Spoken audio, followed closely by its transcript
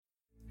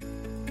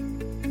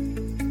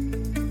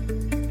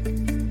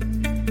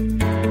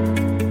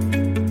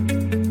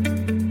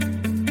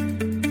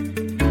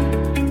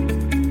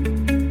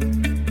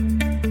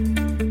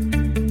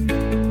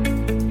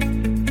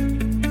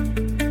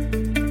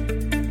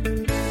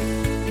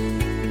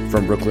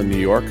From Brooklyn, New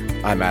York,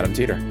 I'm Adam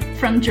Teeter.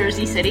 From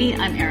Jersey City,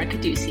 I'm Erica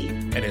Ducey.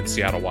 And in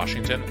Seattle,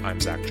 Washington, I'm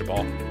Zach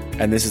Jabal.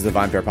 And this is the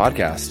VinePair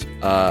Podcast.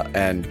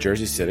 And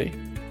Jersey City.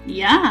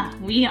 Yeah,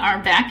 we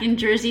are back in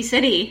Jersey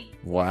City.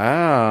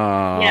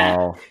 Wow.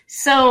 Yeah.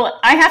 So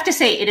I have to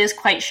say, it is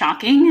quite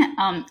shocking.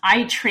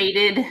 I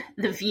traded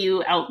the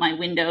view out my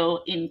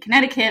window in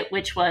Connecticut,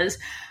 which was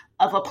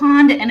of a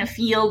pond and a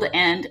field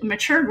and a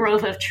mature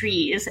grove of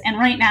trees. And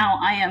right now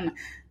I am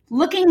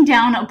looking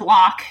down a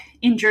block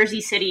in Jersey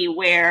City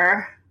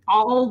where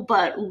all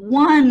but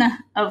one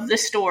of the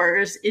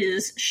stores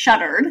is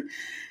shuttered.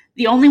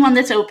 The only one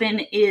that's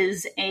open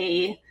is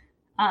a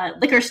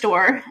liquor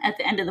store at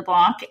the end of the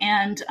block,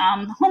 and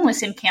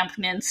homeless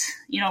encampments,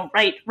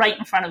 right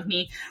in front of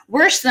me.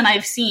 Worse than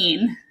I've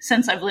seen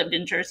since I've lived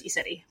in Jersey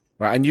City.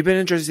 Wow. And you've been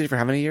in Jersey City for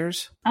how many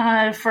years?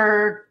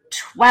 For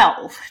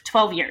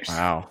 12 years.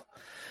 Wow.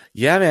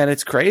 Yeah, man,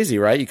 it's crazy,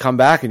 right? You come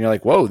back and you're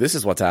like, whoa, this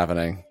is what's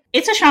happening.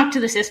 It's a shock to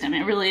the system.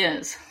 It really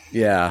is.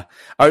 Yeah.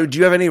 Do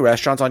you have any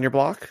restaurants on your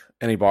block?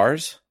 Any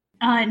bars?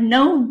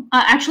 No.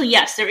 Actually,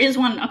 yes. There is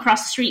one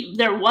across the street.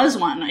 There was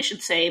one, I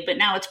should say, but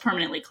now it's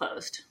permanently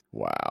closed.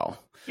 Wow.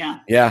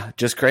 Yeah. Yeah,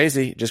 just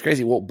crazy. Just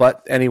crazy. Well,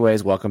 but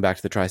anyways, welcome back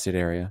to the tri-state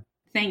area.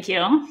 Thank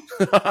you.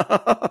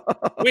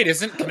 Wait,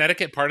 isn't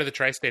Connecticut part of the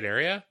tri-state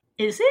area?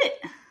 Is it?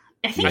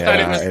 I thought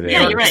it was New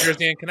York, you're right. New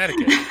Jersey, and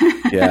Connecticut.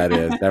 Yeah, it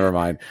is. Never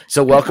mind.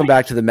 So welcome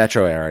back to the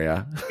metro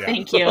area. Yeah.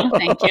 Thank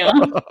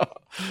you.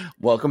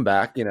 Welcome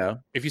back,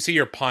 If you see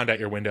your pond at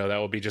your window, that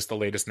will be just the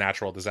latest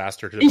natural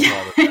disaster to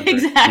befall the country.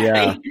 Exactly.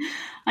 Yeah.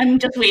 I'm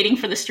just waiting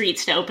for the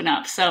streets to open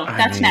up. So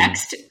that's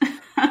next.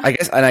 I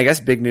guess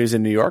big news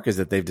in New York is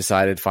that they've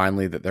decided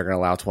finally that they're going to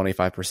allow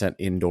 25%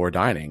 indoor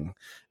dining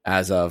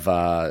as of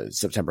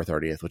September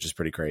 30th, which is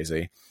pretty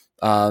crazy.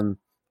 I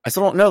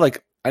still don't know,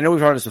 I know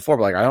we've heard this before,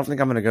 but I don't think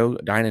I'm going to go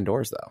dine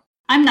indoors though.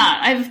 I'm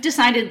not. I've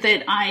decided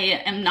that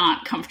I am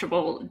not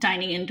comfortable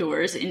dining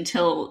indoors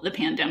until the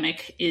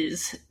pandemic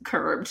is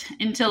curbed,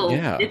 until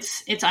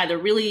it's either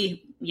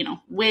really,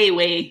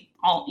 way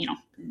all,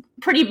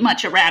 pretty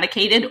much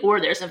eradicated, or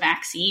there's a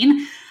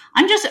vaccine.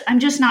 I'm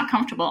just not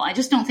comfortable. I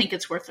just don't think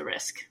it's worth the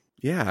risk.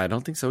 Yeah, I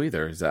don't think so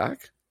either,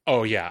 Zach.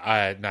 Oh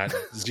yeah, not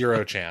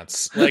zero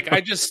chance.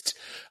 This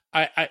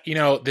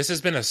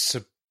has been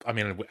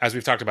as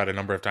we've talked about a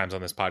number of times on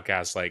this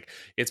podcast,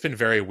 it's been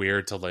very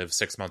weird to live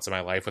 6 months of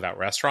my life without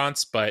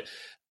restaurants, but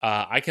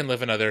I can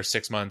live another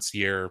 6 months,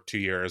 year, 2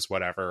 years,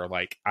 whatever.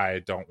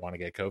 I don't want to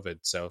get COVID.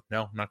 So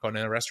no, I'm not going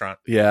to a restaurant.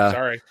 Yeah.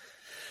 Sorry.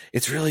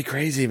 It's really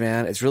crazy,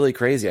 man. It's really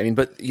crazy.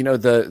 But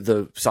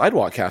the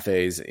sidewalk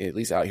cafes, at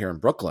least out here in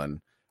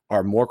Brooklyn,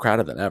 are more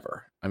crowded than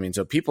ever.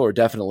 So people are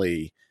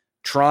definitely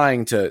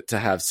trying to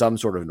have some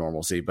sort of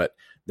normalcy, but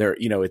they're,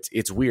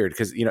 it's weird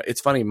because, it's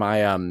funny.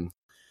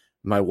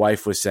 My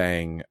wife was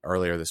saying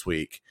earlier this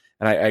week,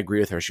 and I agree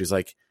with her. She was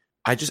like,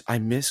 I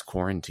miss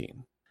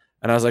quarantine.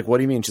 And I was like, what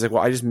do you mean? She's like,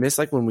 well, I just miss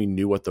when we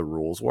knew what the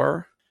rules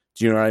were.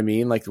 Do you know what I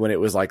mean? When it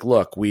was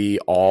look, we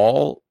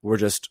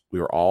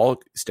were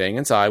all staying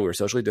inside. We were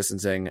socially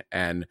distancing.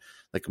 And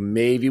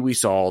maybe we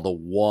saw the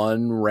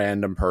one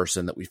random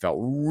person that we felt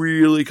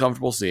really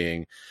comfortable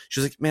seeing.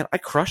 She was like, man, I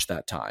crushed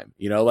that time.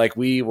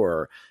 We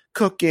were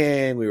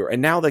cooking,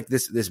 and now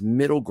this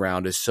middle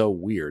ground is so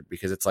weird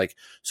because it's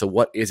so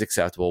what is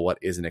acceptable, what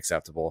isn't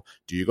acceptable?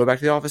 Do you go back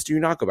to the office? Do you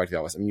not go back to the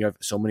office? You have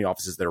so many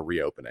offices that are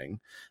reopening.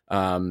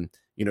 Do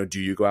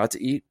you go out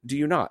to eat? Do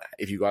you not?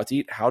 If you go out to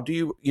eat, how do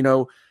you,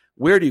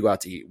 where do you go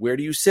out to eat? Where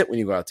do you sit when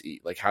you go out to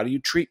eat? How do you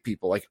treat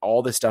people?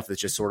 All this stuff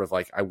that's just sort of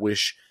I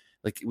wish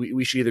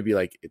we should either be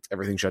it's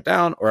everything shut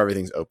down or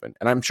everything's open.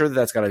 And I'm sure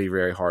that's got to be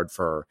very hard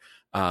for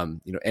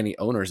any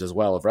owners as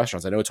well of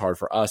restaurants. I know it's hard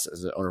for us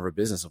as an owner of a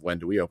business of when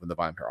do we open the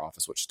VinePair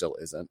office, which still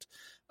isn't.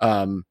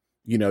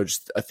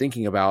 Just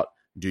thinking about,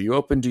 do you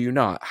open? Do you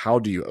not? How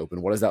do you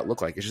open? What does that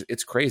look like?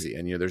 It's crazy.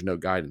 And, there's no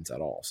guidance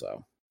at all.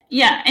 So.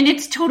 Yeah, and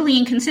it's totally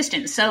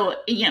inconsistent. So,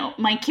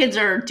 my kids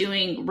are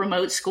doing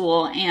remote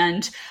school,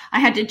 and I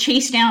had to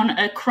chase down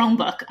a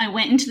Chromebook. I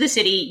went into the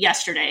city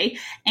yesterday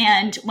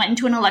and went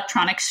into an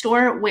electronics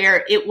store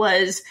where it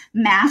was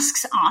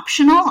masks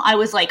optional. I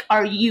was like,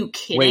 are you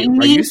kidding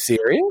me? Are you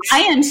serious?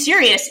 I am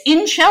serious.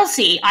 In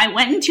Chelsea, I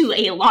went into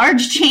a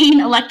large chain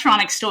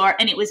electronics store,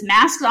 and it was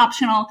masks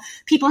optional.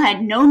 People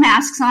had no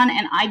masks on,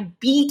 and I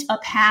beat a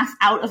path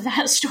out of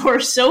that store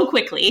so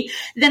quickly.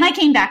 Then I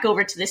came back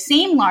over to the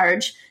same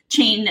large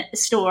chain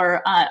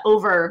store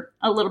over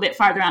a little bit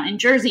farther out in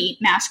Jersey,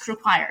 masks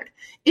required.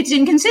 It's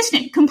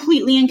inconsistent,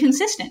 completely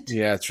inconsistent.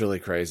 Yeah, it's really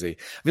crazy.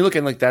 Look,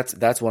 and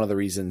that's one of the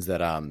reasons that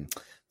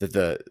that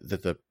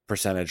the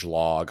percentage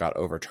law got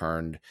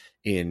overturned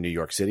in New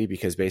York City,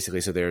 because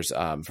basically, so there's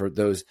for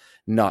those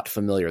not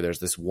familiar, there's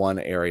this one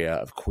area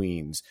of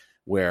Queens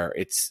where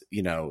it's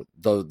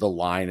the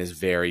line is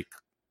very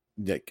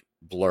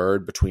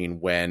blurred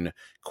between when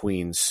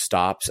Queens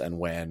stops and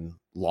when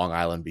Long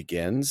Island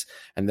begins.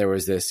 And there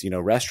was this,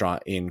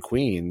 restaurant in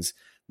Queens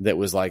that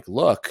was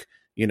look,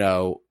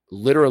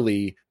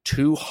 literally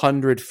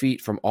 200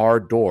 feet from our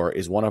door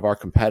is one of our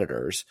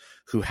competitors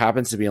who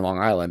happens to be in Long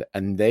Island,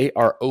 and they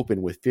are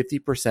open with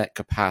 50%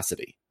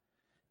 capacity.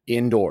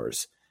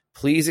 indoors.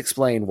 Please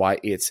explain why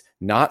it's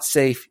not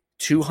safe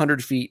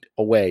 200 feet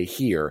away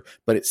here,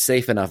 but it's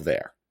safe enough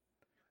there.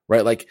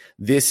 Right? Like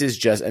this is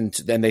just, and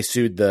then they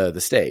sued the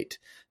state.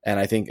 And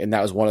I think, and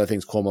that was one of the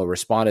things Cuomo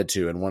responded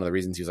to. And one of the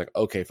reasons he was like,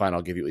 okay, fine,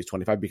 I'll give you at least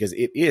 25, because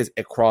it is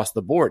across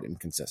the board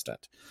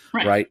inconsistent,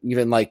 right?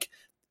 Even like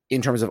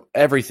in terms of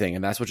everything.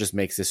 And that's what just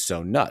makes this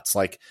so nuts.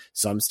 Like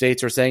some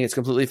states are saying it's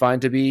completely fine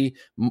to be,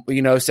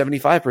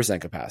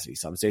 75% capacity.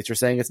 Some states are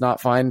saying it's not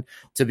fine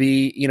to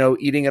be,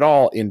 eating at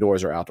all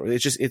indoors or outdoors.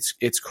 It's just,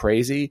 it's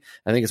crazy.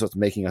 I think it's what's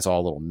making us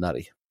all a little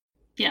nutty.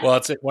 Yeah. Well,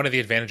 it's one of the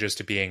advantages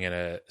to being in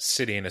a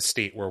city, in a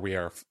state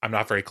where I'm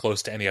not very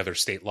close to any other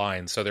state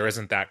lines. So there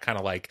isn't that kind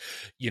of like,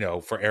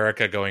 for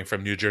Erica, going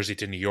from New Jersey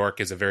to New York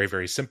is a very,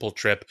 very simple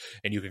trip,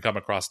 and you can come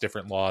across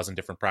different laws and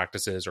different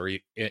practices.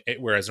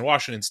 Whereas in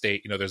Washington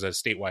state, there's a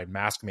statewide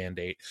mask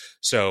mandate.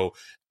 So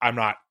I'm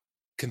not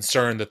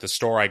concerned that the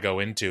store I go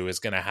into is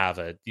going to have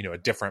a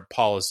different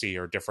policy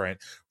or different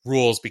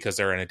rules because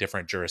they're in a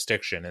different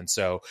jurisdiction. And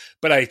so,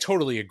 but I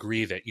totally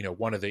agree that,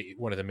 one of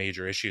the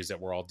major issues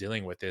that we're all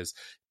dealing with is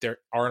there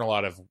aren't a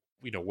lot of,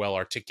 well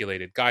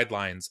articulated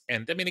guidelines.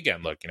 And I mean,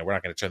 again, look, we're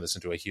not going to turn this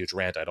into a huge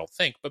rant, I don't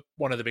think, but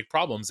one of the big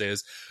problems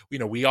is,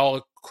 we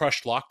all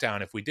crushed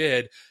lockdown if we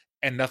did,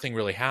 and nothing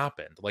really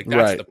happened. Like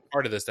that's the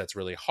part of this that's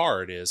really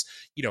hard is,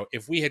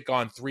 if we had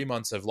gone 3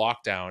 months of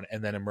lockdown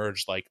and then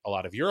emerged like a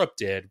lot of Europe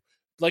did,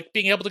 like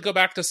being able to go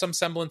back to some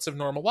semblance of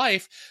normal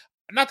life.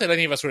 Not that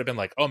any of us would have been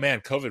like, oh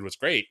man, COVID was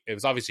great. It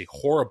was obviously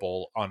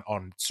horrible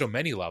on so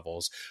many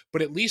levels,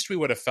 but at least we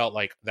would have felt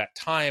like that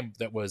time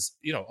that was,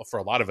 for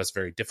a lot of us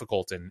very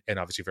difficult and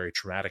obviously very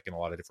traumatic in a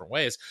lot of different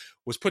ways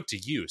was put to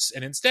use.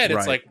 And instead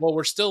it's like, well,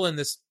 we're still in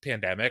this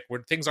pandemic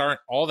where things aren't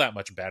all that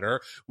much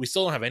better. We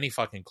still don't have any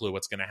fucking clue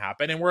what's going to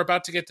happen. And we're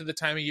about to get to the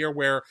time of year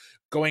where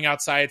going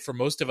outside for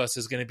most of us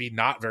is going to be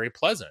not very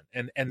pleasant.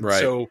 And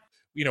so,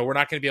 we're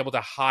not going to be able to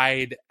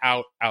hide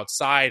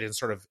outside and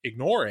sort of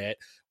ignore it.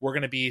 We're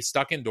going to be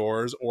stuck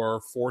indoors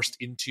or forced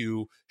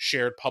into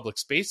shared public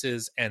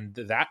spaces. And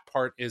that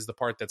part is the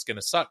part that's going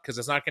to suck, because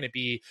it's not going to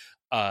be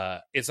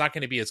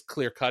as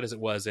clear cut as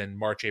it was in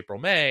March, April,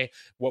 May,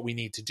 what we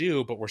need to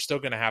do, but we're still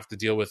going to have to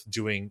deal with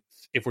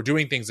if we're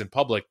doing things in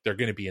public, they're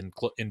going to be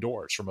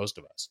indoors for most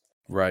of us.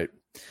 Right.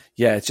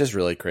 Yeah. It's just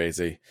really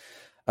crazy.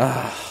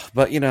 But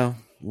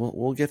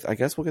we'll get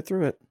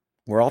through it.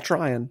 We're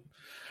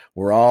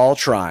all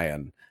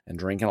trying and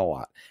drinking a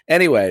lot.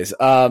 Anyways,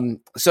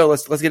 so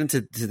let's get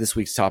into this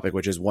week's topic,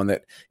 which is one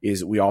that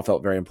we all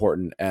felt very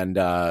important and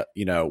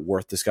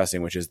worth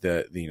discussing, which is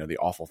the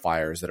awful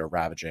fires that are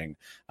ravaging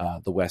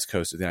the West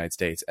Coast of the United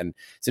States. And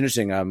it's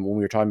interesting, when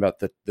we were talking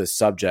about the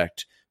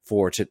subject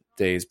for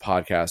today's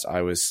podcast,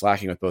 I was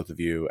slacking with both of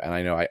you, and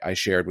I know I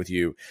shared with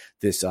you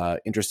this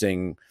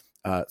interesting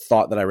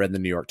thought that I read in the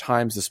New York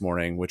Times this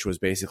morning, which was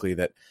basically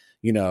that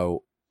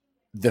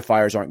the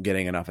fires aren't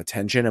getting enough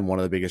attention. And one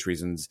of the biggest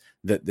reasons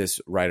that this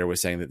writer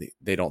was saying that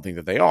they don't think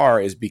that they are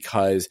is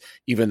because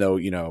even though,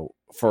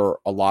 for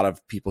a lot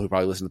of people who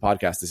probably listen to the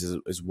podcast, this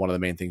is one of the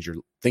main things you're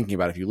thinking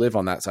about if you live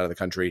on that side of the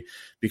country,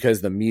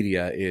 because the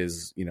media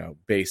is,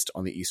 based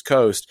on the East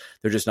Coast,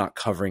 they're just not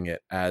covering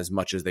it as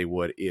much as they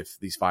would if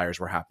these fires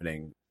were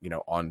happening,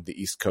 on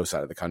the East Coast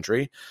side of the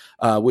country,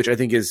 which I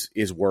think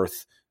is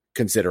worth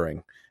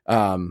considering.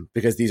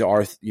 Because these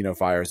are,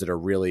 fires that are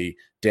really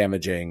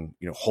damaging,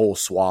 whole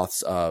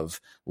swaths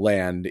of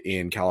land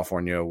in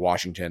California,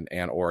 Washington,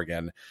 and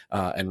Oregon,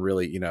 and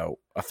really,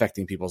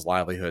 affecting people's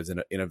livelihoods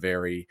in a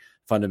very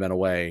fundamental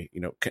way,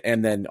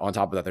 and then on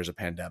top of that, there's a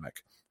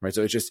pandemic, right?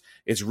 So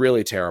it's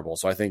really terrible.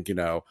 So I think,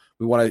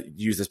 we want to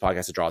use this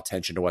podcast to draw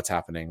attention to what's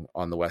happening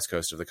on the West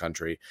Coast of the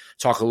country,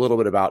 talk a little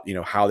bit about,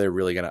 how they're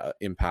really going to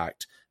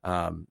impact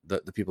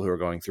the people who are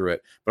going through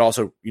it, but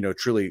also,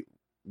 truly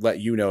let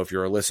if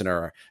you're a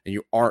listener and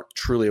you aren't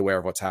truly aware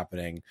of what's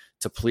happening,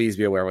 to please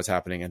be aware of what's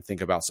happening and think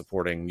about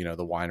supporting,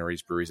 the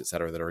wineries, breweries, et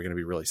cetera, that are going to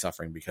be really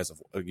suffering because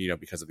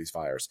of these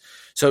fires.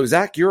 So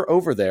Zach, you're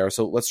over there.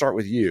 So let's start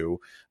with you.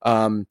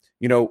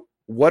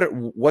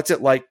 What's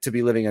it like to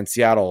be living in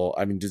Seattle?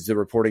 I mean, does the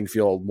reporting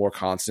feel more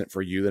constant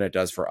for you than it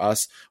does for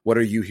us? What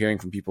are you hearing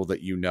from people that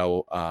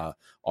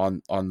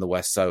on the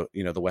west side,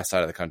 the west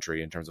side of the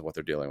country in terms of what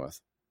they're dealing with?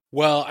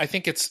 Well, I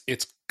think it's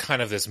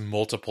kind of there's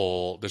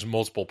multiple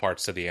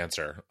parts to the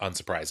answer,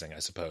 unsurprising, I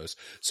suppose.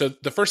 So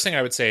the first thing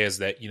I would say is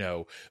that,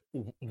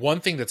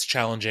 one thing that's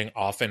challenging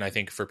often, I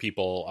think, for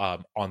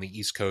people on the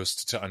East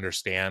Coast to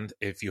understand,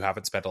 if you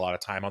haven't spent a lot of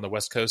time on the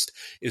West Coast,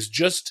 is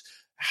just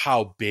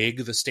how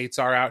big the states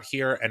are out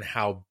here and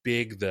how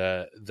big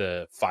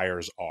the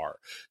fires are.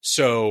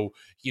 So,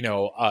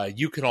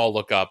 you can all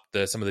look up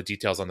some of the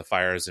details on the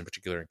fires, in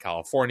particular in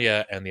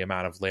California, and the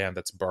amount of land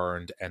that's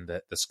burned and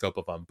the scope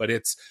of them. But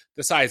it's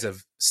the size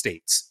of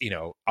states,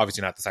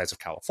 obviously not the size of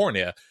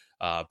California,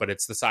 but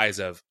it's the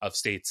size of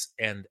states.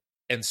 And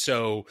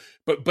so,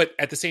 but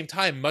at the same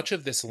time, much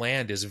of this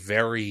land is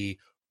very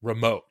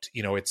remote.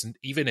 It's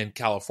even in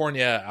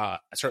California,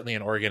 certainly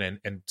in Oregon,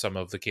 and some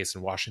of the case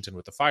in Washington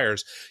with the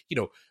fires,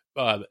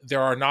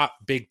 there are not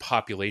big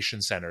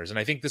population centers. And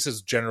I think this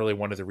is generally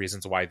one of the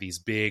reasons why these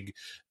big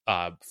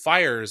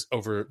fires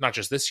over not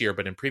just this year,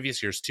 but in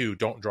previous years too,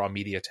 don't draw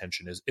media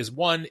attention is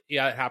one,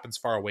 yeah, it happens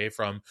far away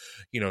from,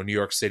 New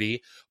York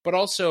City, but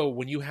also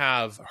when you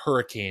have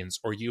hurricanes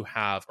or you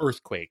have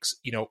earthquakes,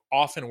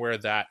 often where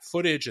that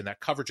footage and that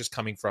coverage is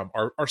coming from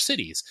are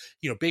cities,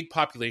 big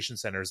population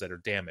centers that are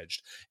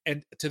damaged.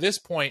 And to this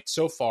point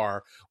so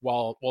far,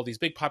 while these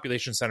big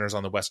population centers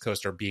on the West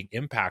Coast are being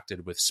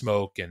impacted with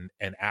smoke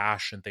and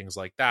ash and things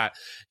like that,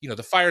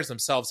 the fires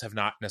themselves have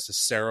not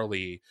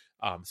necessarily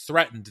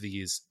threatened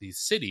these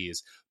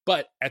cities,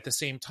 but at the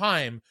same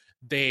time,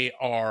 they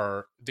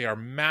are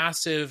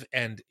massive,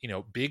 and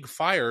big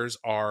fires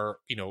are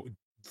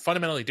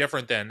fundamentally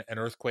different than an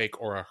earthquake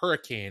or a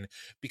hurricane,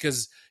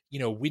 because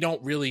we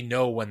don't really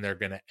know when they're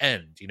going to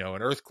end.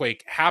 An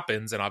earthquake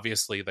happens, and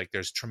obviously like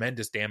there's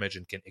tremendous damage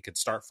and it can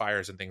start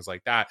fires and things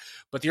like that,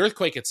 but the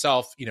earthquake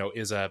itself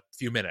is a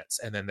few minutes,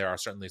 and then there are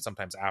certainly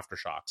sometimes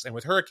aftershocks. And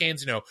with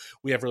hurricanes,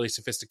 we have really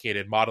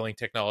sophisticated modeling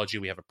technology.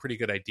 We have a pretty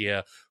good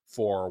idea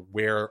for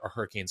where a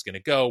hurricane's going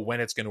to go, when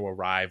it's going to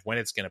arrive, when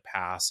it's going to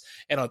pass,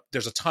 and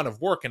there's a ton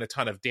of work and a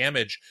ton of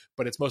damage,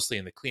 but it's mostly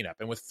in the cleanup.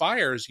 And with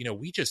fires,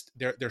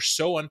 they're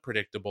so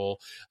unpredictable.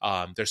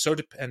 They're so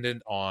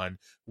dependent on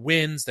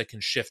winds that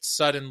can shift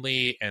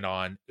suddenly, and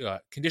on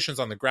conditions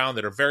on the ground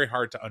that are very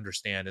hard to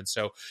understand. And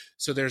so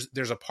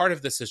there's a part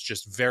of this that's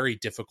just very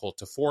difficult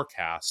to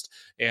forecast,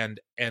 and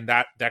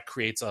that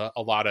creates a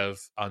lot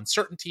of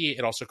uncertainty.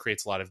 It also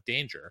creates a lot of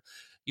danger.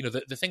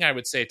 The thing I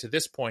would say to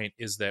this point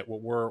is that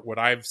what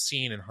I've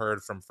seen and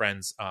heard from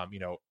friends,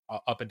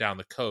 up and down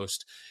the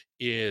coast,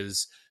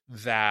 is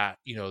that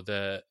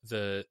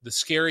the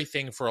scary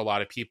thing for a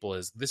lot of people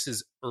is this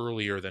is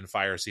earlier than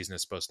fire season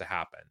is supposed to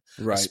happen,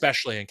 right,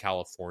 especially in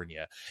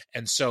California.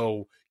 And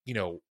so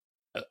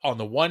on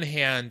the one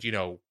hand,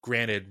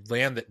 granted,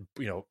 land that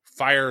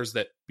fires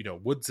that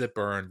woods that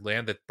burn,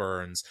 land that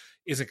burns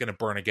isn't going to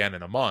burn again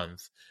in a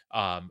month,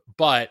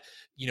 but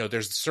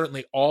there's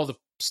certainly all the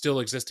still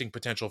existing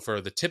potential for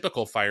the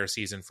typical fire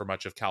season for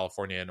much of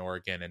California and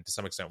Oregon, and to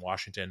some extent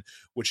Washington,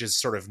 which is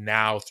sort of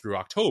now through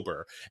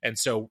October. And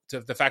so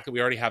the fact that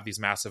we already have these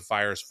massive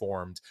fires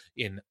formed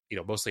in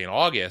mostly in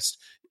August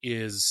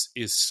is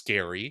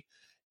scary.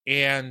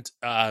 And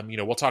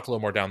we'll talk a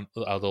little more down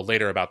a little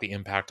later about the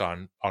impact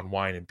on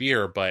wine and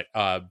beer, but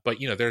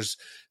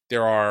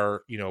there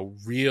are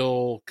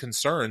real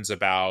concerns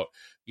about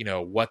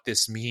what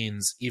this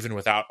means, even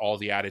without all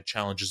the added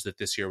challenges that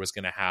this year was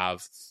going to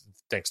have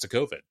thanks to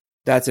COVID.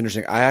 That's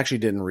interesting. I actually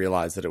didn't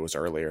realize that it was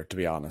earlier, to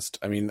be honest.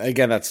 I mean,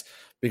 again, that's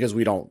because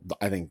we don't,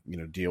 I think,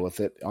 deal with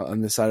it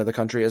on this side of the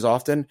country as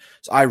often.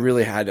 So I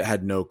really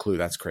had no clue.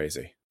 That's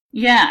crazy.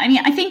 Yeah, I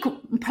mean, I think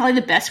probably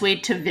the best way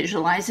to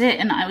visualize it,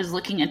 and I was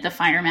looking at the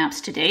fire maps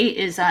today,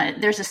 is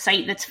there's a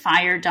site that's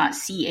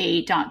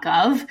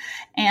fire.ca.gov,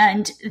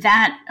 and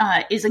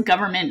that is a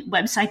government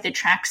website that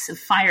tracks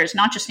fires,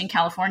 not just in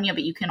California,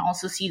 but you can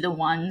also see the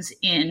ones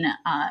in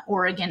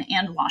Oregon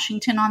and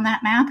Washington on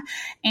that map.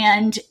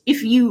 And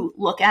if you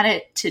look at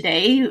it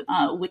today,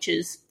 which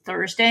is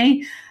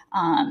Thursday,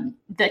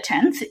 the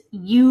 10th,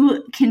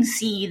 you can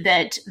see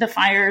that the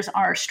fires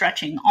are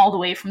stretching all the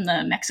way from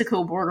the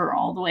Mexico border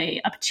all the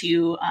way up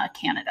to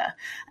Canada.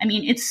 I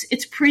mean,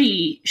 it's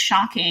pretty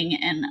shocking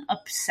and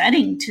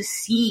upsetting to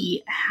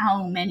see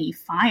how many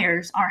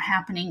fires are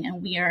happening,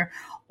 and we are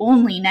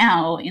only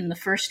now in the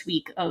first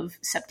week of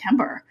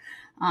September.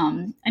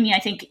 I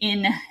think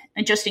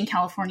just in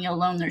California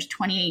alone, there's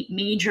 28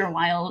 major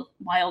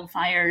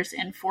wildfires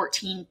and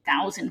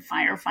 14,000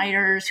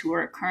 firefighters who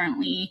are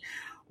currently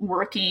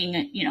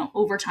working,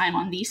 overtime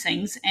on these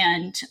things.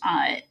 And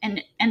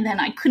then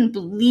I couldn't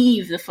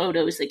believe the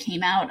photos that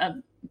came out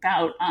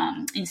about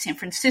in San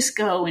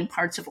Francisco and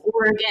parts of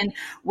Oregon,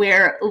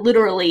 where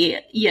literally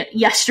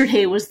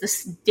yesterday was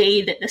the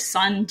day that the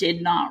sun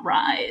did not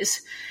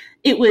rise.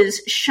 It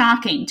was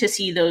shocking to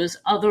see those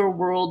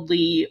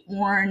otherworldly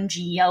orange,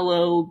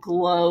 yellow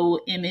glow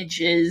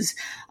images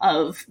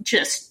of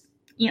just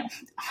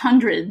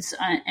hundreds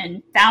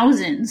and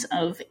thousands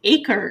of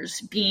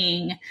acres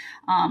being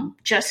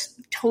just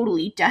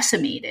totally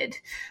decimated.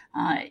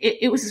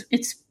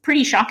 It's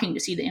pretty shocking to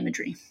see the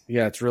imagery.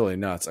 Yeah, it's really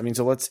nuts. I mean,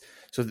 so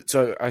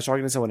I was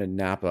talking to someone in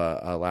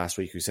Napa last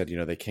week who said,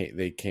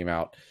 they came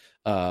out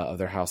of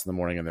their house in the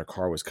morning and their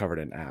car was covered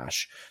in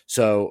ash.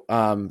 So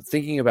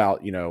thinking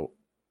about,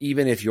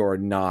 even if you're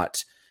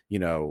not,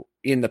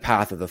 in the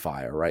path of the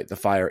fire, right? The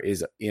fire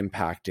is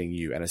impacting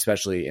you, and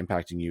especially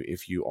impacting you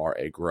if you are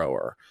a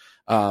grower.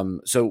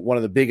 So one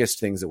of the biggest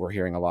things that we're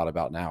hearing a lot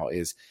about now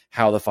is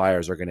how the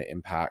fires are going to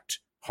impact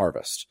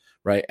harvest,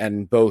 right?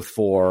 And both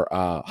for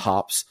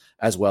hops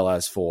as well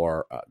as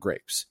for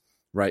grapes.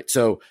 Right.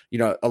 So,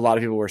 a lot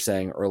of people were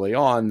saying early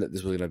on that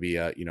this was going to be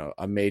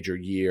a major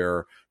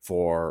year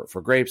for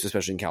grapes,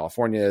 especially in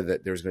California,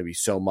 that there's going to be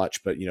so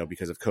much, but,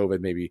 because of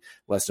COVID, maybe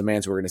less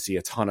demand. So we're going to see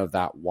a ton of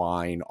that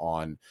wine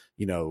on,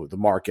 the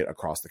market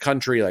across the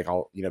country. Like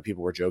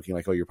people were joking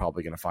like, oh, you're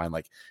probably going to find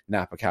like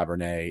Napa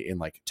Cabernet in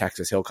like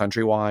Texas Hill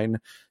Country wine,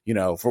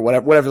 for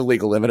whatever the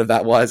legal limit of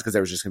that was, because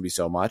there was just going to be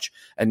so much.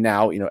 And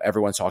now,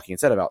 everyone's talking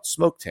instead about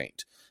smoke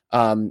taint.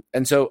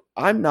 And so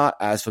I'm not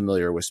as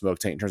familiar with smoke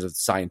taint in terms of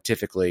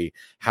scientifically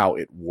how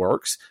it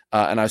works.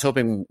 And I was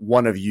hoping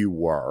one of you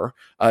were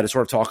to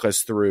sort of talk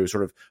us through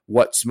sort of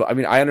what smoke. I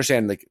mean, I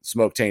understand like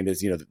smoke taint is,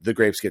 the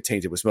grapes get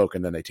tainted with smoke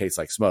and then they taste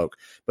like smoke,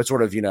 but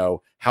sort of,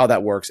 how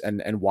that works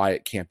and why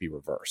it can't be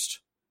reversed.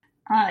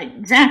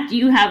 Zach,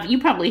 you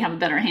probably have a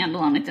better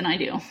handle on it than I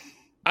do.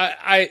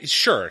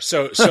 Sure.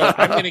 So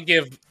I'm going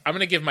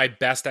to give my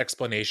best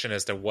explanation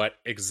as to what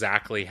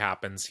exactly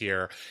happens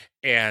here,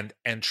 and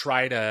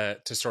try to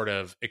sort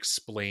of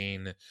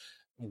explain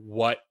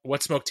what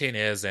smoke taint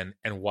is and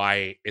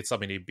why it's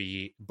something to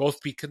be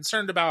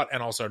concerned about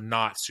and also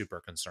not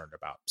super concerned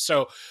about.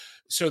 So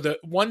the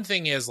one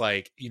thing is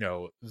like,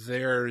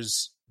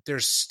 there's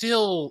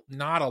still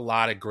not a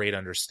lot of great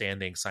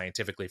understanding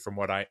scientifically from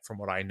what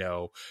I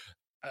know.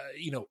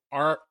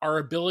 Our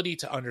ability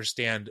to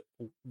understand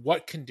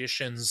what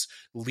conditions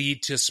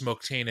lead to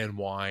smoke taint in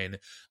wine,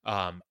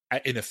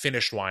 in a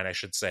finished wine, I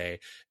should say,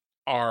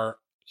 are,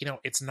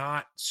 it's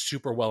not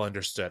super well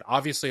understood.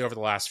 Obviously, over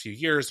the last few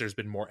years, there's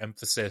been more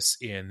emphasis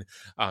in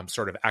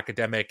sort of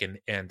academic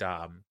and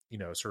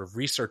sort of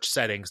research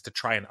settings to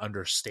try and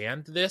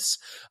understand this,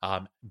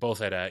 both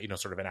at a,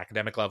 sort of an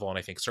academic level. And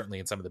I think certainly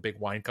in some of the big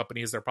wine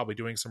companies, they're probably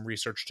doing some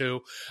research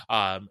too.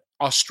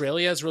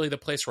 Australia is really the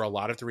place where a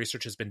lot of the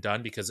research has been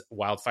done because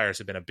wildfires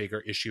have been a bigger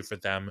issue for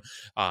them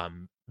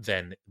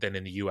than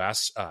in the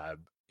US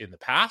in the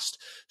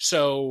past.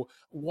 So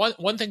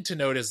one thing to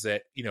note is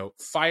that,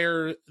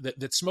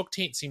 that smoke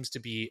taint seems to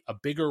be a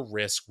bigger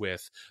risk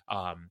with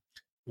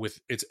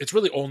it's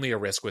really only a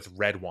risk with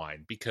red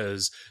wine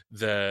because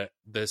the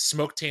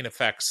smoke taint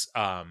affects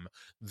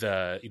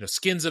the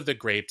skins of the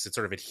grapes. It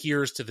sort of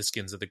adheres to the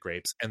skins of the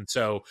grapes, and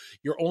so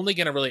you're only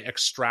going to really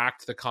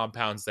extract the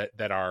compounds that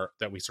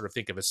we sort of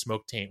think of as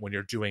smoke taint when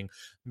you're doing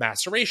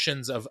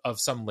macerations of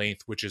some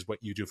length, which is what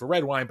you do for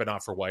red wine, but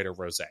not for white or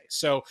rosé.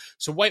 So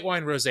white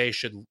wine rosé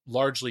should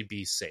largely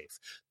be safe.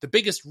 The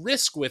biggest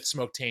risk with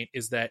smoke taint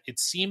is that it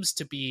seems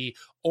to be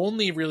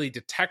only really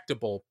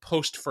detectable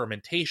post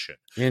fermentation.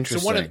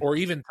 Interesting. Or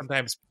even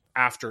sometimes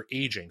after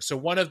aging. So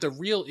one of the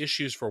real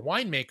issues for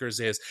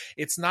winemakers is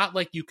it's not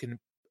like you can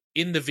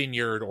in the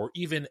vineyard or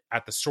even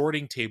at the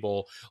sorting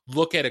table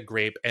look at a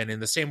grape and in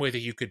the same way that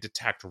you could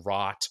detect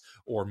rot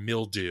or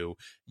mildew,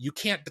 you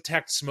can't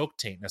detect smoke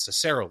taint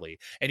necessarily.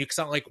 And it's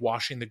not like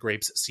washing the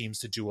grapes seems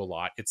to do a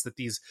lot. It's that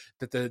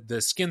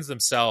the skins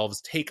themselves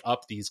take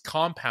up these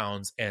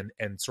compounds and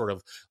sort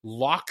of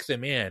lock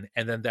them in,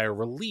 and then they're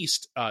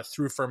released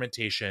through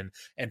fermentation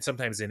and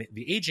sometimes in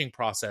the aging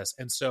process.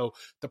 And so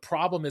the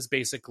problem is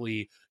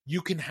basically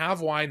you can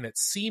have wine that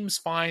seems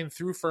fine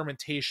through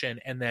fermentation,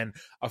 and then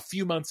a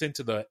few months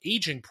into the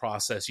aging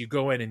process, you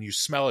go in and you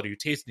smell it or you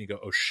taste it and you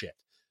go, oh shit,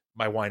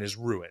 my wine is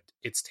ruined.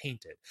 It's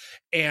tainted.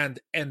 And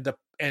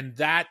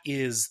that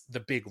is the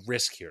big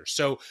risk here.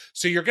 So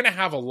you're going to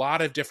have a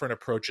lot of different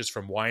approaches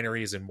from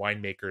wineries and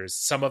winemakers.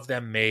 Some of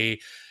them may,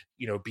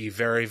 be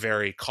very,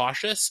 very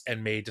cautious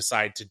and may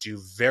decide to do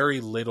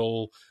very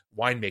little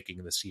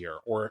winemaking this year,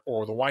 or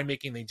the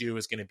winemaking they do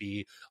is going to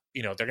be,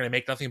 they're going to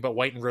make nothing but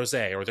white and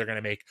rosé, or they're going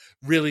to make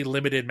really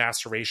limited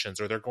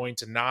macerations, or they're going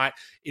to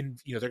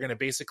they're going to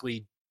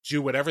basically do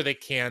whatever they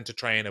can to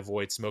try and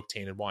avoid smoke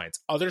tainted wines.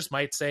 Others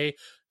might say,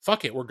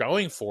 fuck it, we're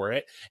going for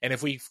it. And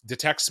if we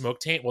detect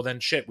smoke taint, well then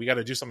shit, we got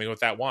to do something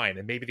with that wine.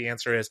 And maybe the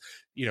answer is,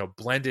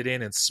 blend it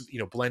in and,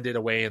 blend it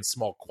away in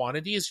small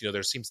quantities.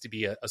 There seems to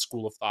be a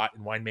school of thought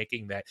in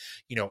winemaking that,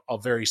 a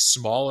very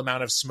small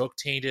amount of smoke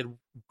tainted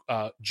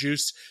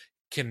juice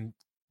can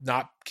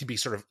be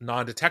sort of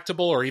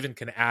non-detectable, or even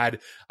can add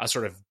a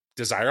sort of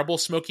desirable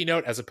smoky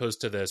note as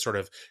opposed to the sort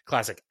of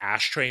classic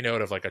ashtray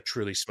note of like a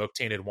truly smoke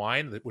tainted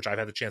wine, which I've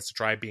had the chance to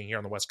try being here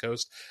on the West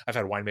Coast. I've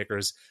had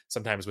winemakers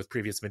sometimes with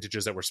previous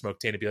vintages that were smoke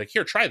tainted be like,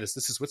 here, try this.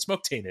 This is what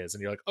smoke taint is.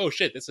 And you're like, oh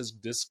shit, this is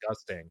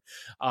disgusting.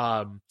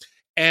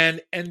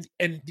 And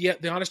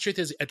the honest truth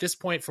is, at this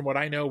point, from what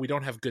I know, we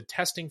don't have good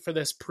testing for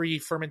this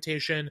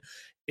pre-fermentation.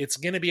 It's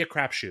going to be a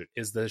crapshoot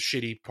is the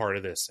shitty part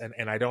of this.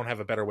 And I don't have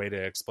a better way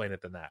to explain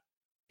it than that.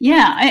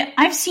 Yeah,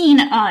 I've seen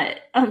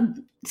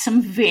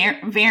some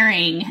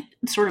varying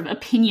sort of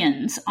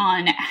opinions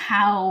on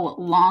how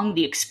long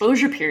the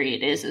exposure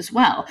period is as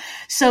well.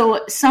 So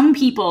some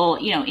people,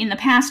 in the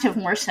past have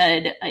more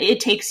said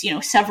it takes,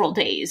 several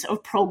days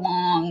of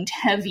prolonged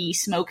heavy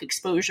smoke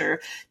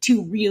exposure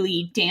to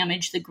really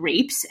damage the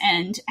grapes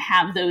and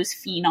have those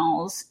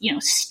phenols,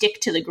 stick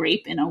to the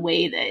grape in a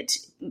way that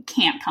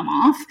can't come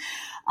off.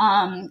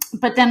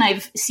 But then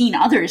I've seen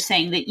others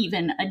saying that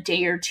even a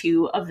day or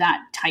two of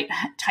that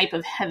type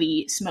of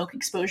heavy smoke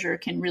exposure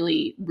can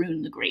really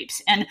ruin the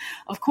grapes. And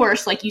of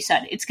course, like you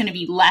said, it's going to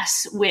be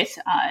less with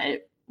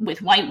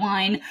white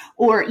wine,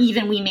 or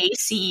even we may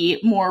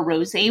see more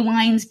rosé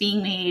wines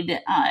being made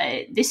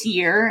this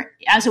year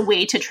as a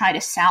way to try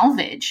to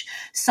salvage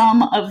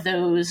some of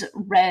those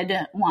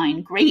red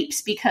wine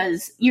grapes,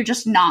 because you're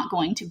just not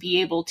going to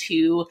be able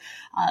to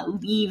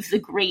leave the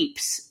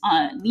grapes,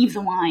 leave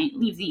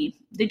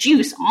the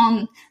juice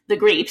on the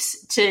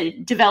grapes to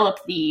develop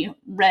the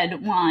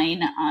red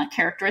wine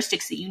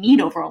characteristics that you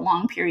need over a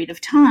long period of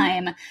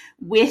time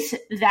with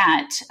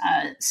that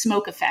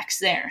smoke effects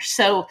there.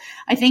 So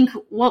I think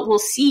what we'll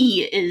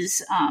see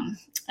is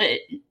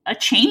a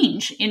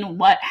change in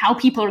how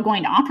people are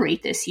going to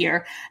operate this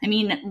year. I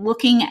mean,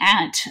 looking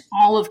at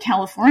all of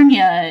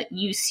California,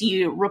 you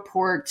see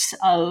reports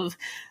of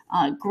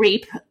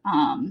grape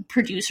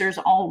producers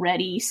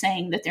already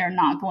saying that they're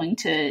not going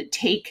to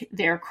take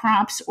their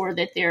crops, or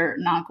that they're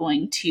not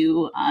going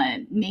to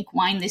make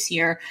wine this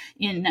year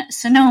in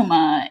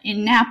Sonoma,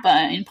 in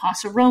Napa, in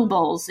Paso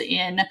Robles,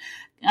 in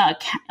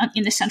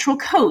the Central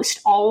Coast,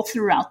 all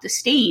throughout the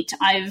state.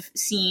 I've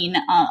seen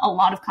a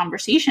lot of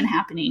conversation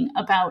happening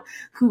about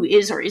who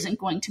is or isn't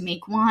going to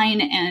make wine,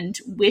 and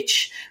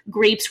which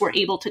grapes were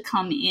able to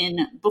come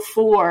in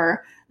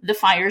before the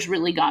fires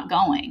really got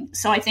going.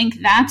 So I think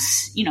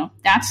that's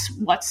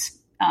what's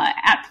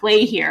at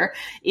play here,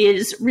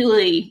 is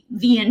really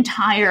the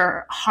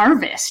entire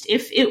harvest.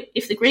 If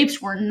the grapes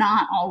were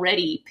not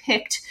already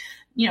picked,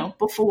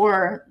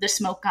 before the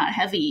smoke got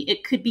heavy,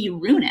 it could be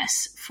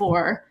ruinous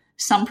for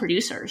some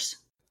producers.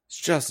 It's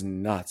just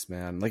nuts,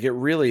 man. Like, it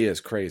really is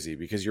crazy,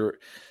 because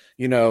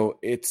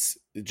it's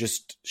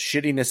just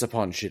shittiness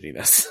upon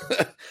shittiness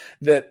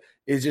that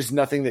is just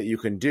nothing that you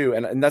can do.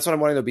 And that's what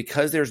I'm wondering, though,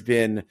 because there's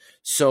been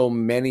so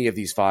many of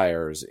these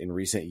fires in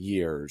recent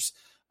years.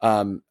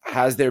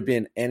 Has there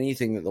been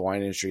anything that the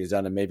wine industry has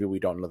done? And maybe we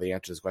don't know the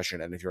answer to this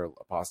question. And if you're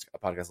a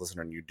podcast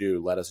listener and you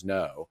do, let us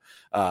know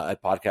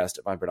at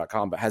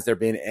podcast@vinepair.com. But has there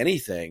been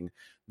anything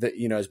that,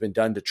 has been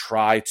done to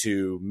try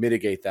to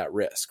mitigate that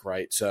risk?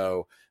 Right.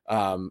 So,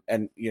 do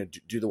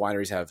the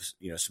wineries have,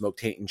 smoke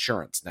taint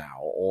insurance now,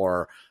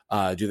 or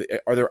are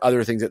there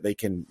other things that they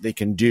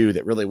can do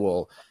that really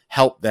will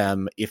help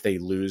them if they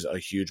lose a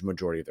huge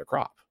majority of their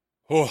crop?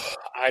 Oh,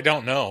 I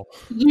don't know.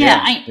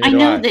 Yeah, I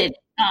know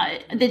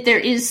that there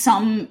is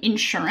some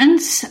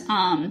insurance,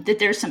 that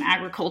there's some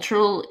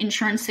agricultural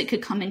insurance that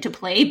could come into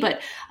play,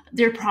 but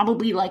there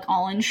probably, like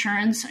all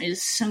insurance,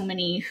 is so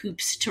many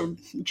hoops to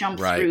jump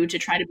through to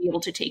try to be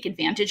able to take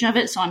advantage of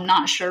it. So I'm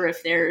not sure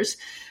if there's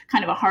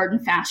kind of a hard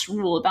and fast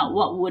rule about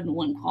what would and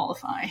wouldn't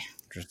qualify.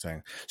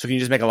 Interesting. So can you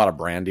just make a lot of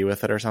brandy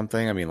with it or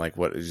something? I mean, like,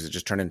 what does it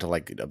just turn into,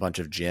 like a bunch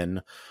of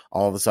gin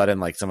all of a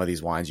sudden? Like, some of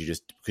these wines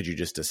could you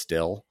just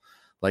distill?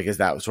 Like, is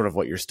that sort of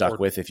what you're stuck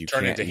with if you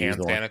turn can't into use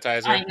hand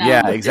sanitizer?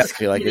 Yeah,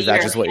 exactly. Like, is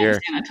that just what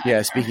you're?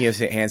 Yeah. Speaking of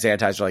hand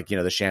sanitizer, like,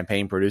 the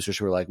champagne producers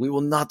who are like, we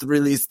will not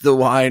release the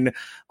wine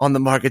on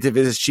the market if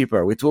it is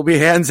cheaper. It will be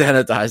hand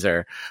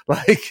sanitizer.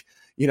 Like,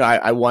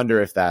 I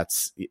wonder if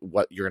that's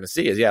what you're going to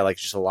see. Is like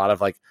just a lot of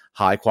like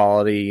high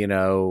quality,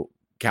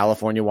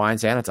 California wine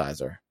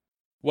sanitizer.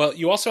 Well,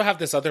 you also have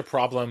this other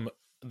problem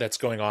that's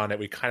going on that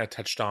we kind of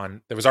touched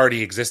on, that was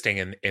already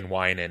existing in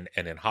wine and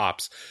in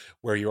hops,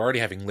 where you're already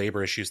having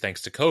labor issues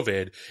thanks to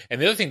COVID. And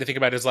the other thing to think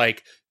about is,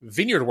 like,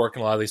 vineyard work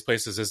in a lot of these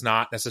places is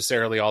not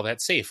necessarily all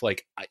that safe.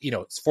 Like,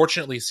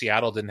 fortunately,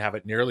 Seattle didn't have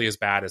it nearly as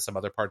bad as some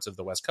other parts of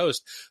the West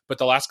Coast. But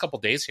the last couple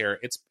of days here,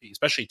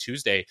 especially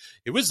Tuesday,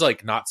 it was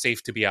like not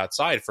safe to be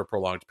outside for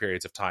prolonged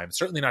periods of time.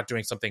 Certainly not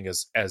doing something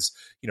as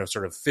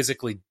sort of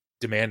physically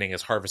demanding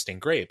as harvesting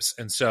grapes.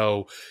 And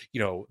so,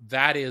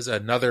 that is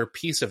another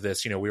piece of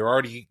this. We were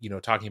already,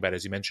 talking about,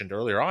 as you mentioned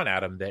earlier on,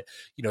 Adam, that,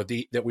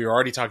 that we were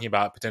already talking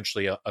about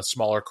potentially a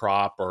smaller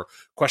crop, or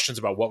questions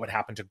about what would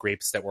happen to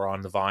grapes that were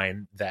on the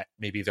vine that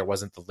maybe there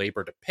wasn't the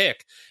labor to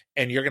pick.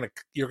 And you're going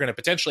to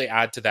potentially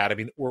add to that. I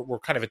mean, we're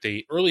kind of at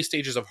the early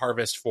stages of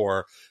harvest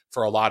for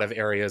a lot of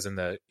areas on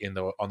the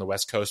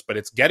West Coast, but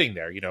it's getting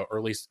there.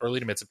 Early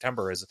to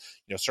mid-September is,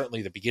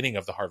 certainly the beginning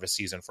of the harvest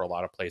season for a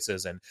lot of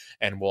places,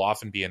 and will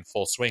often be in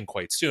full swing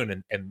quite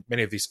soon. And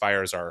many of these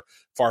fires are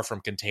far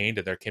from contained,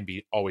 and there can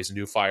be always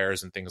new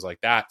fires and things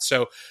like that.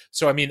 So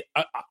I mean,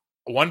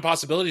 one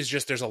possibility is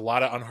just there's a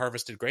lot of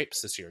unharvested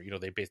grapes this year.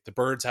 The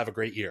birds have a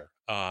great year.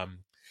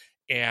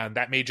 And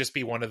that may just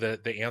be one of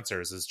the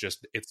answers, is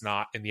just it's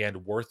not in the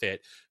end worth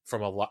it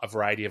from a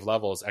variety of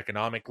levels,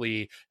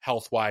 economically,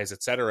 health-wise,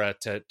 et cetera,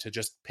 to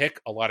just pick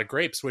a lot of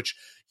grapes, which,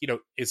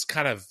 is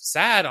kind of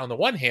sad on the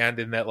one hand,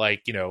 in that,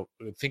 like,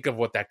 think of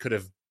what that could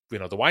have,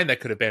 the wine that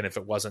could have been if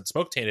it wasn't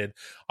smoke tainted.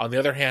 On the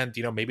other hand,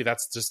 maybe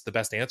that's just the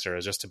best answer,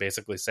 is just to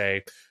basically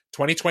say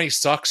 2020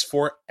 sucks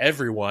for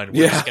everyone.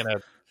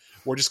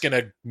 we're just going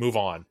to move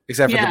on.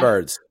 Except for the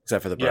birds.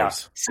 Except for the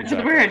birds. Except for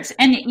the birds.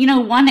 And,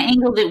 one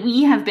angle that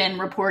we have been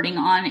reporting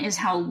on is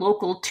how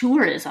local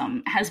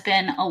tourism has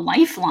been a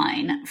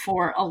lifeline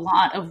for a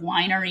lot of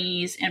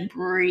wineries and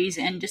breweries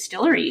and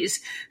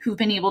distilleries who've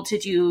been able to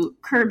do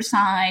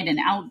curbside and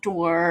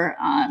outdoor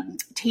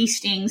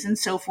tastings and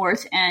so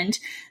forth. And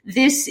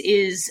this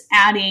is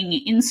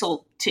adding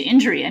insult to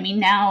injury. I mean,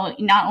 now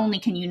not only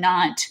can you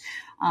not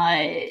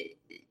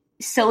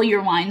sell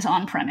your wines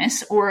on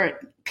premise or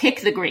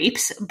pick the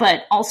grapes,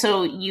 but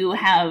also you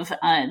have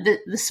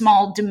the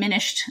small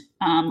diminished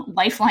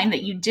lifeline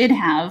that you did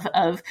have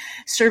of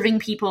serving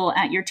people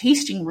at your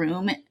tasting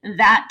room.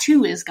 That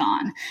too is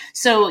gone.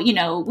 So,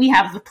 we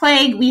have the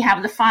plague, we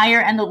have the fire,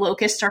 and the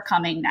locusts are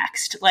coming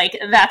next. Like,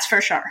 that's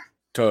for sure.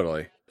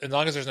 Totally. As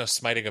long as there's no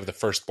smiting of the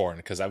firstborn,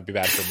 because that would be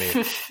bad for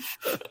me.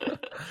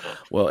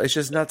 Well, it's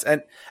just nuts.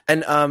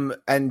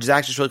 And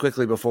Zach, just really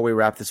quickly before we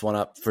wrap this one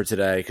up for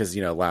today, because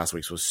last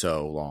week's was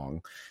so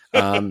long.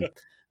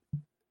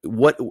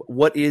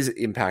 What is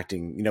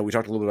impacting? We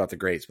talked a little bit about the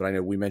grapes, but I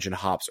know we mentioned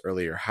hops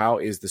earlier. How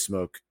is the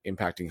smoke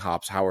impacting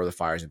hops? How are the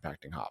fires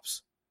impacting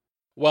hops?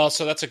 Well,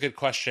 so that's a good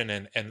question,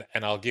 and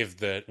I'll give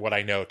what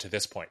I know to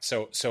this point.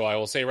 So I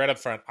will say right up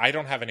front, I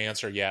don't have an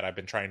answer yet. I've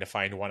been trying to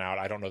find one out.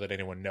 I don't know that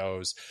anyone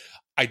knows.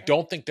 I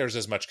don't think there's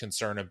as much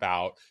concern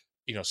about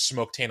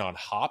smoke taint on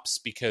hops,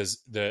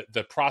 because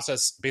the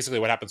process, basically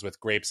what happens with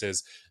grapes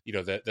is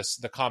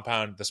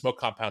the smoke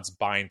compounds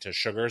bind to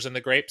sugars in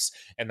the grapes,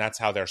 and that's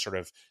how they're sort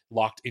of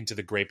locked into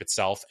the grape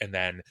itself, and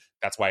then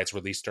that's why it's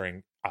released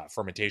during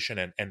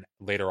fermentation and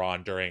later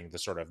on during the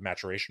sort of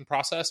maturation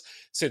process.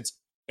 Since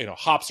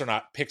hops are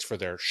not picked for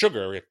their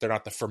sugar, they're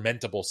not the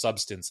fermentable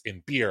substance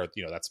in beer,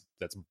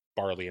 that's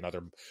barley and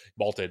other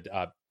malted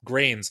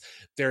grains,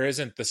 there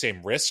isn't the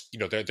same risk.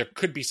 There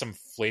could be some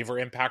flavor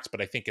impact,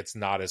 but I think it's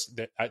not as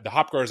the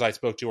hop growers I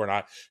spoke to are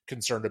not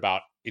concerned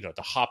about the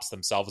hops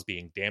themselves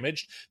being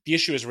damaged. The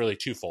issue is really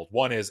twofold.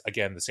 One is,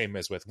 again, the same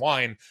as with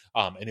wine,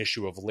 an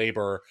issue of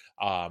labor,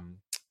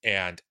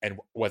 and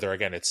whether,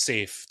 again, it's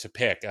safe to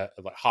pick.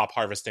 Hop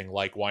harvesting,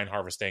 like wine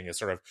harvesting, is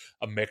sort of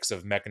a mix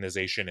of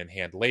mechanization and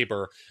hand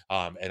labor,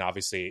 and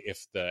obviously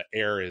if the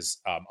air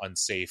is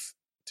unsafe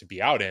to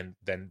be out in,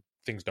 then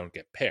things don't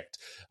get picked.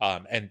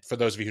 And for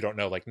those of you who don't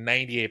know, like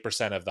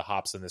 98% of the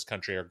hops in this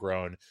country are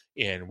grown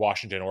in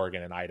Washington,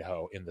 Oregon, and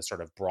Idaho, in the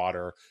sort of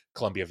broader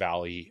Columbia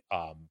Valley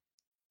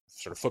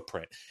sort of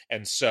footprint.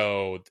 And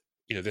so,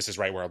 this is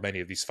right where many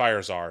of these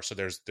fires are. So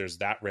there's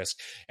that risk.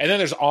 And then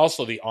there's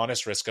also the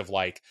honest risk of,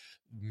 like,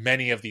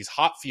 many of these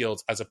hop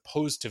fields, as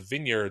opposed to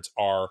vineyards,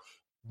 are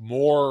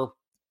more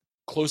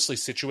closely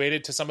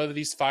situated to some of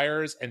these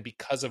fires, and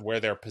because of where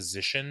they're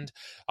positioned,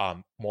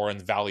 more in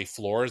valley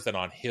floors than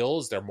on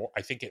hills, they're more,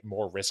 I think, at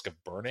more risk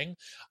of burning.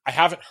 I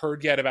haven't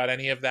heard yet about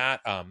any of that,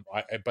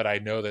 but I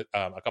know that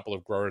a couple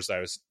of growers that I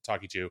was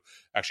talking to,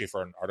 actually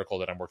for an article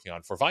that I'm working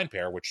on for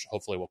VinePair, which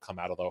hopefully will come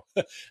out, although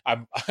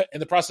I'm in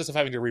the process of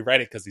having to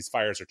rewrite it because these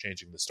fires are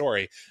changing the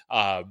story.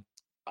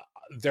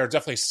 There's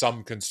definitely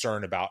some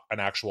concern about an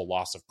actual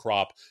loss of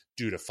crop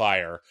due to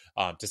fire,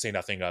 to say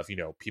nothing of,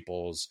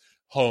 people's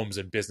homes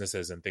and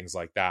businesses and things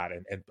like that.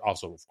 And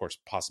also, of course,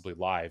 possibly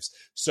lives.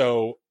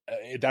 So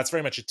that's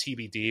very much a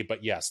TBD,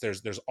 but yes,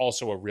 there's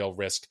also a real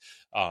risk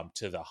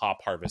to the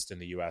hop harvest in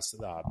the US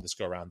this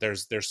go around.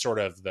 There's sort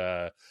of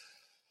the,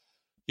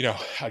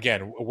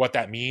 again, what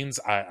that means,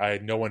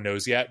 I no one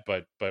knows yet,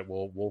 but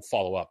we'll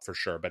follow up for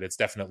sure. But it's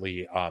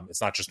definitely,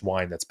 it's not just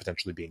wine that's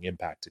potentially being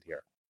impacted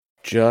here.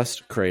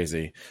 Just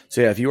crazy.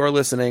 So yeah, if you are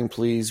listening,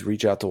 please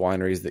reach out to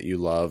wineries that you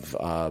love,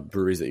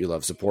 breweries that you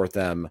love, support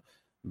them,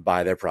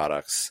 buy their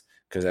products,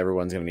 because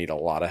everyone's going to need a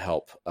lot of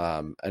help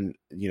and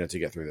to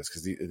get through this,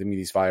 because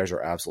these fires are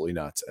absolutely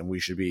nuts, and we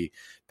should be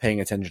paying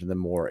attention to them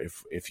more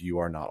if you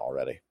are not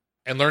already.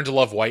 And learn to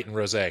love white and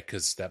rosé,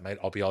 because that might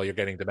all be all you're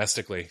getting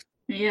domestically.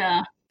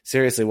 Yeah.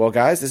 Seriously. Well,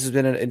 guys, this has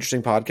been an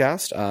interesting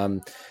podcast.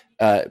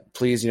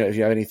 Please, if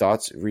you have any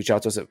thoughts, reach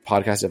out to us at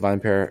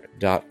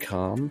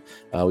podcast@vinepair.com.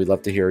 We'd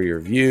love to hear your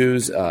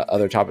views,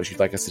 other topics you'd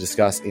like us to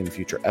discuss in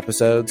future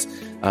episodes.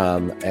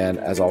 And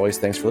as always,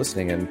 thanks for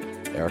listening. And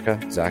Erica,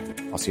 Zach,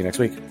 I'll see you next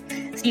week.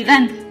 See you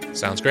then.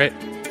 Sounds great.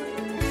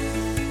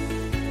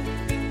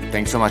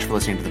 Thanks so much for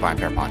listening to the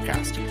VinePair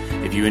podcast.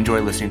 If you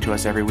enjoy listening to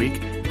us every week,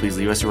 please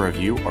leave us a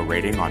review or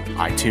rating on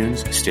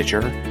iTunes,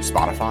 Stitcher,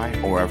 Spotify,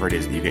 or wherever it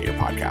is that you get your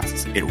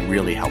podcasts. It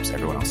really helps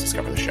everyone else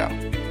discover the show.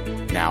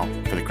 Now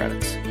for the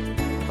credits.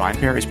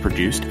 VinePair is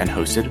produced and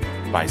hosted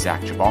by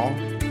Zach Jabal,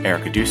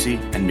 Erica Ducey,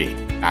 and me,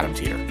 Adam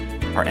Teeter.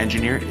 Our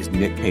engineer is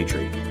Nick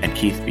Patry and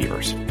Keith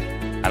Beavers.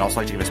 I'd also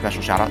like to give a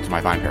special shout out to my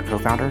VinePair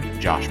co-founder,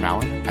 Josh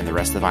Mallon, and the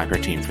rest of the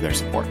VinePair team for their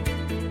support.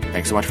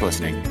 Thanks so much for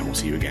listening, and we'll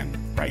see you again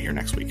right here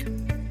next week.